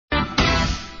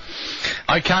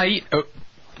Okay,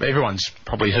 everyone's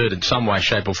probably heard in some way,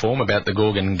 shape or form about the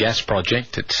Gorgon gas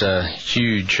project. It's a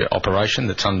huge operation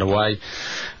that's underway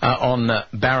on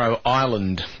Barrow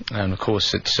Island, and of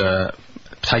course it's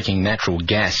taking natural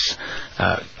gas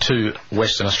to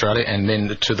Western Australia and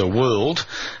then to the world.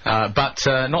 But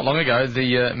not long ago,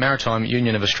 the Maritime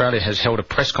Union of Australia has held a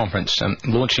press conference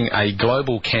launching a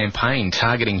global campaign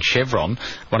targeting Chevron,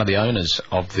 one of the owners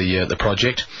of the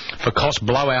project, for cost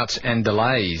blowouts and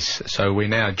delays. So we're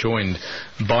now joined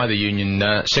by the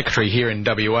Union Secretary here in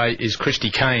WA, is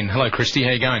Christy Cain. Hello, Christy. How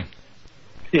are you going?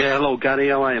 Yeah, hello, Gary.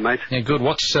 How are you, mate? Yeah, good.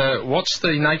 What's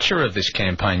the nature of this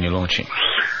campaign you're launching?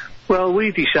 Well,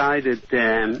 we decided,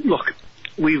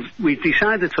 we've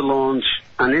decided to launch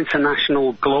an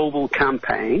international global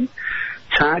campaign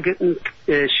targeting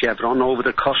Chevron over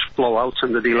the cost blowouts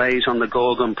and the delays on the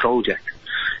Gorgon project.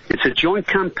 It's a joint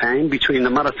campaign between the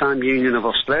Maritime Union of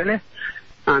Australia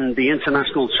and the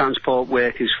International Transport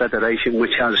Workers Federation,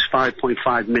 which has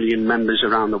 5.5 million members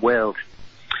around the world.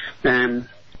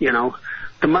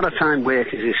 The maritime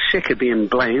workers is sick of being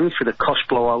blamed for the cost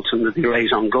blowouts and the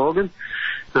delays on Gorgon.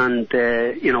 And,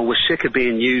 we're sick of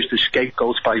being used as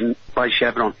scapegoats by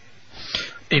Chevron.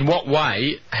 In what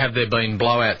way have there been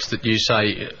blowouts that you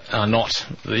say are not,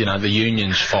 the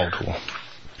union's fault?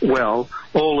 Well,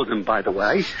 all of them, by the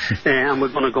way, and we're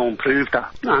going to go and prove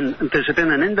that. And there's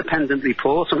been an independent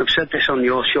report, and I've said this on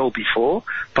your show before,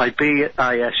 by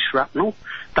BIS Shrapnel,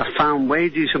 that found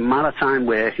wages of maritime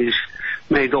workers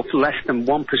made up less than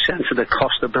 1% of the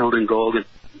cost of building Gorgon.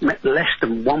 Less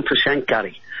than 1%,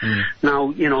 Gary.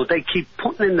 Now, they keep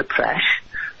putting in the press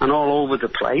and all over the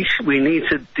place. We need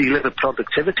to deliver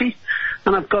productivity.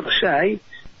 And I've got to say,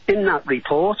 in that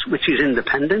report, which is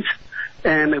independent,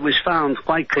 it was found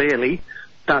quite clearly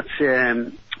that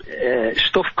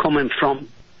stuff coming from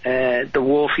the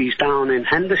wharfies down in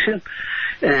Henderson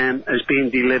has been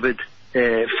delivered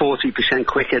 40%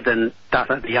 quicker than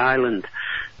that at the island.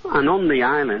 And on the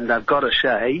island, I've got to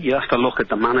say, you have to look at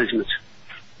the management.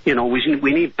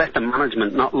 We need better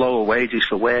management, not lower wages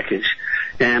for workers.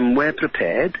 We're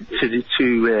prepared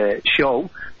to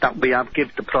show that we have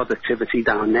given the productivity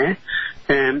down there.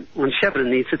 And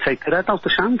Chevron needs to take their head out the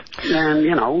sand.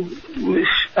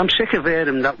 I'm sick of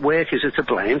hearing that workers are to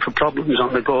blame for problems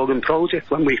on the Gorgon project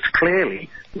when we've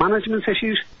clearly management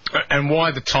issues. And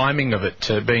why the timing of it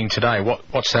being today?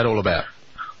 What's that all about?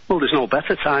 Well, there's no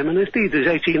better timing. There's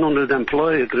 1,800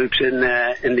 employer groups in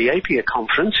the APIA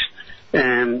conference.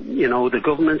 The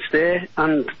government's there,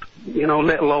 and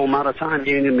little old Maritime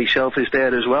Union myself is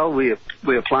there as well.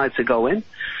 We applied to go in,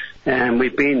 and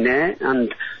we've been there.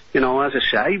 And as I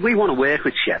say, we want to work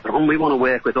with Chevron. We want to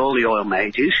work with all the oil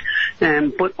majors.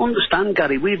 But understand,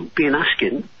 Gary, we've been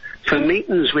asking for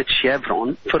meetings with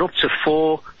Chevron for up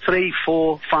to 3,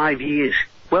 4, 5 years,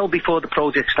 well before the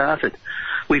project started.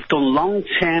 We've done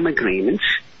long-term agreements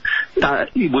that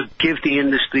would give the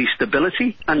industry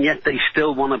stability, and yet they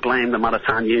still want to blame the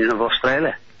Maritime Union of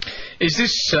Australia. Is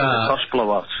this cost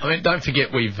blowouts? I mean, don't forget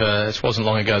it wasn't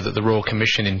long ago that the Royal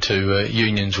Commission into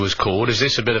unions was called. Is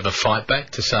this a bit of a fight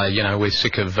back to say, we're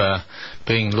sick of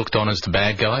being looked on as the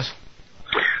bad guys?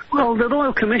 Well, the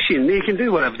Royal Commission, they can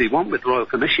do whatever they want with Royal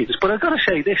Commissions, but I've got to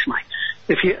say this, mate.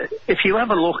 If you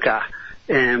have a look at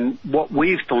what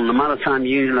we've done, the Maritime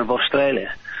Union of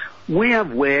Australia, we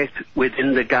have worked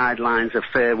within the guidelines of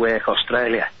Fair Work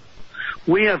Australia.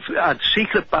 We have had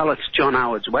secret ballots John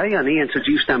Howard's way, and he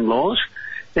introduced them laws,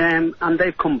 and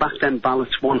they've come back them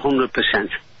ballots 100%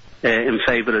 in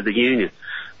favour of the union.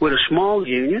 We're a small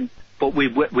union, but we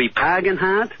bargain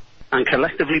hard, and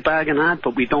collectively bargain hard,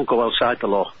 but we don't go outside the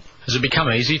law. Has it become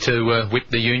easy to whip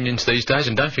the unions these days?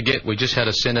 And don't forget, we just had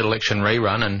a Senate election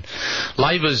rerun, and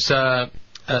Labor's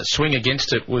swing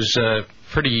against it was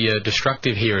pretty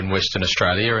destructive here in Western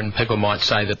Australia, and people might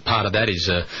say that part of that is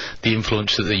the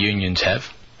influence that the unions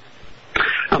have.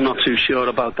 I'm not too sure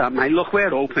about that, mate. Look,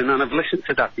 we're open, and I've listened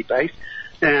to that debate.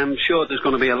 I'm sure there's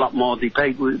going to be a lot more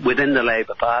debate within the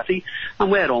Labour Party,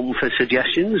 and we're open for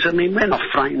suggestions. I mean, we're not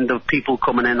frightened of people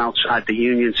coming in outside the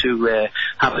union to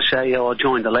have a say or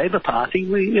join the Labour Party.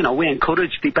 We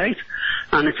encourage debate,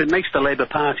 and if it makes the Labour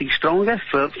Party stronger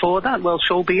for that, well,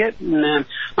 so be it. And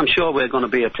I'm sure we're going to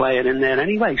be a player in there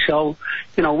anyway. So,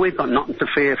 we've got nothing to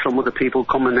fear from other people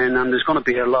coming in, and there's going to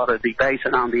be a lot of debate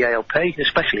around the ALP,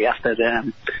 especially after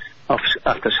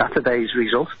Saturday's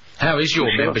result. How is your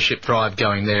membership drive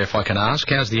going there, if I can ask?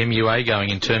 How's the MUA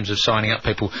going in terms of signing up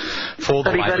people for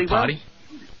the Labour Party?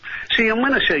 Well. See, and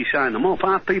when I say sign them up,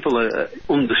 our people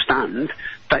understand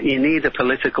that you need a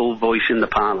political voice in the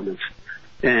Parliament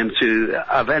to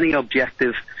have any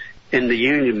objective in the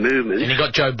union movement. And you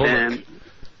got Joe Bullock.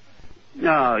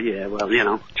 Oh, yeah, well, you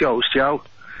know, Joe's Joe.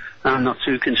 I'm not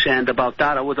too concerned about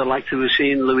that. I would have liked to have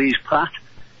seen Louise Pratt.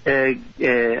 And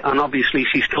obviously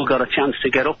she's still got a chance to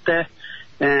get up there.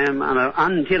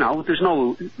 And you know, there's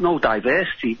no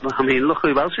diversity. I mean, look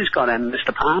who else has got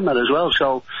Mr. Palmer as well.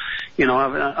 So, you know,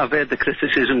 I've heard the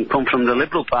criticism come from the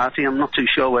Liberal Party. I'm not too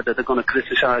sure whether they're going to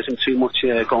criticise him too much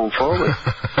going forward.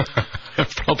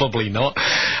 Probably not.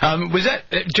 Was that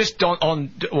just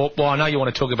on well, I know you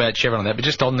want to talk about Chevron on that, but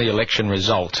just on the election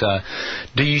result,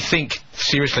 do you think,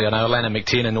 seriously, I know Alana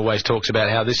McTiernan always talks about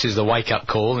how this is the wake-up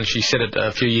call, and she said it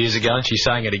a few years ago, and she's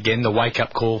saying it again, the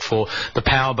wake-up call for the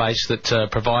power base that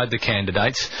provide the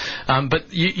candidates.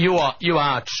 But you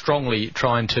are strongly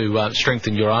trying to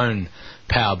strengthen your own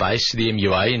power base, the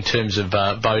MUA, in terms of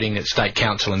voting at State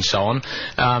Council and so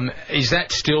on. Is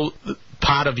that still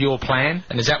part of your plan,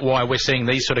 and is that why we're seeing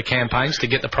these sort of campaigns to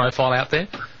get the profile out there?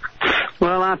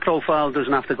 Well, our profile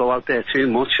doesn't have to go out there too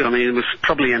much. I mean, it was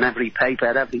probably in every paper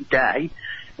every day.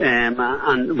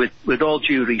 And with all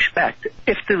due respect,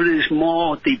 if there is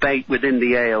more debate within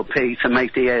the ALP to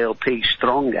make the ALP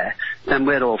stronger, then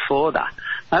we're all for that.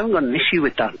 I haven't got an issue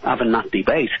with that, having that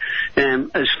debate.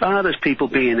 As far as people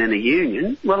being in a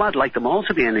union, well, I'd like them all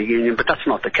to be in a union, but that's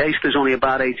not the case. There's only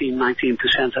about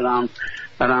 18-19% around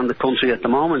the country at the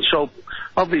moment. So,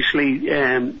 obviously,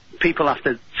 people have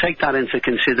to take that into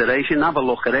consideration, have a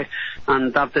look at it,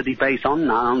 and have the debate on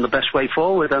that, on the best way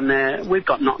forward. And we've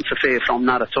got nothing to fear from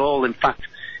that at all. In fact,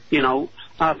 you know,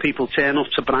 our people turn up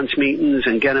to branch meetings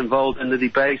and get involved in the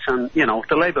debate. And, you know,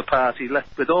 the Labour Party,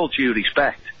 with all due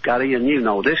respect, Gary, and you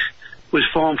know this, was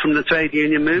formed from the trade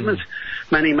union movement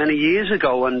many, many years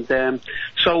ago. And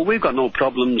so we've got no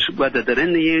problems whether they're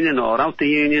in the union or out the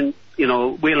union. You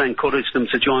know, we'll encourage them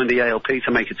to join the ALP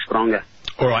to make it stronger.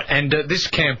 All right, and this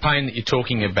campaign that you're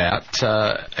talking about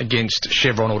against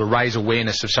Chevron, or to raise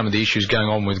awareness of some of the issues going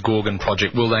on with Gorgon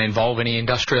project, will they involve any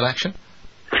industrial action?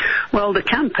 Well, the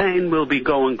campaign will be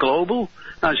going global.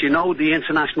 As you know, the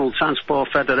International Transport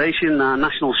Federation, our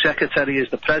National Secretary is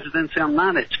the president on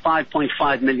that. It's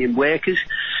 5.5 million workers.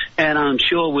 And I'm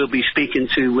sure we'll be speaking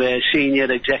to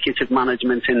senior executive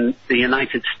management in the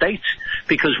United States,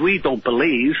 because we don't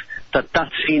believe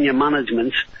that senior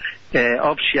management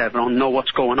of Chevron know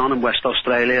what's going on in West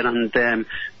Australia. And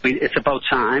it's about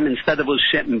time, instead of us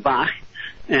sitting back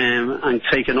and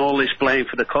taking all this blame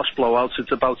for the cost blowouts,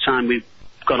 it's about time we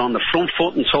got on the front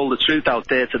foot and told the truth out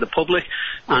there to the public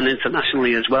and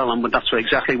internationally as well. And that's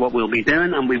exactly what we'll be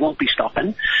doing, and we won't be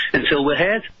stopping until we're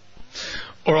heard.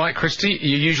 All right, Christy,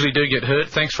 you usually do get hurt.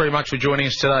 Thanks very much for joining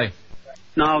us today.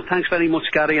 No, thanks very much,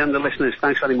 Gary, and the listeners.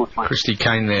 Thanks very much, mate. Christy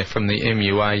Cain there from the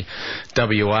MUA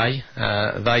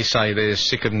WA. They say they're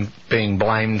sick of being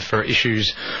blamed for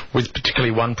issues with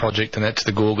particularly one project, and that's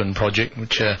the Gorgon project,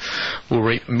 which will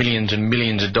reap millions and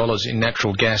millions of dollars in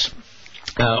natural gas.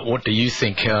 What do you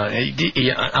think?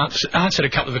 He answered a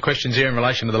couple of the questions here in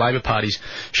relation to the Labor Party's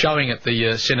showing at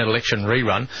the Senate election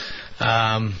rerun.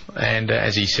 And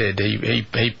as he said, he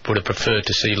would have preferred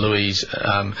to see Louise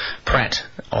Pratt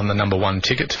on the number one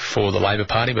ticket for the Labor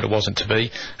Party, but it wasn't to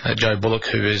be. Joe Bullock,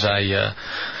 who is a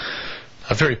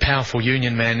very powerful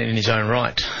union man in his own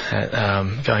right,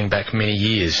 going back many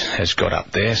years, has got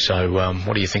up there. So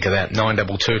what do you think of that?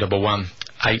 922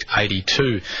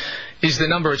 11882 is the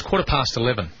number. It's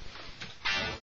 11:15.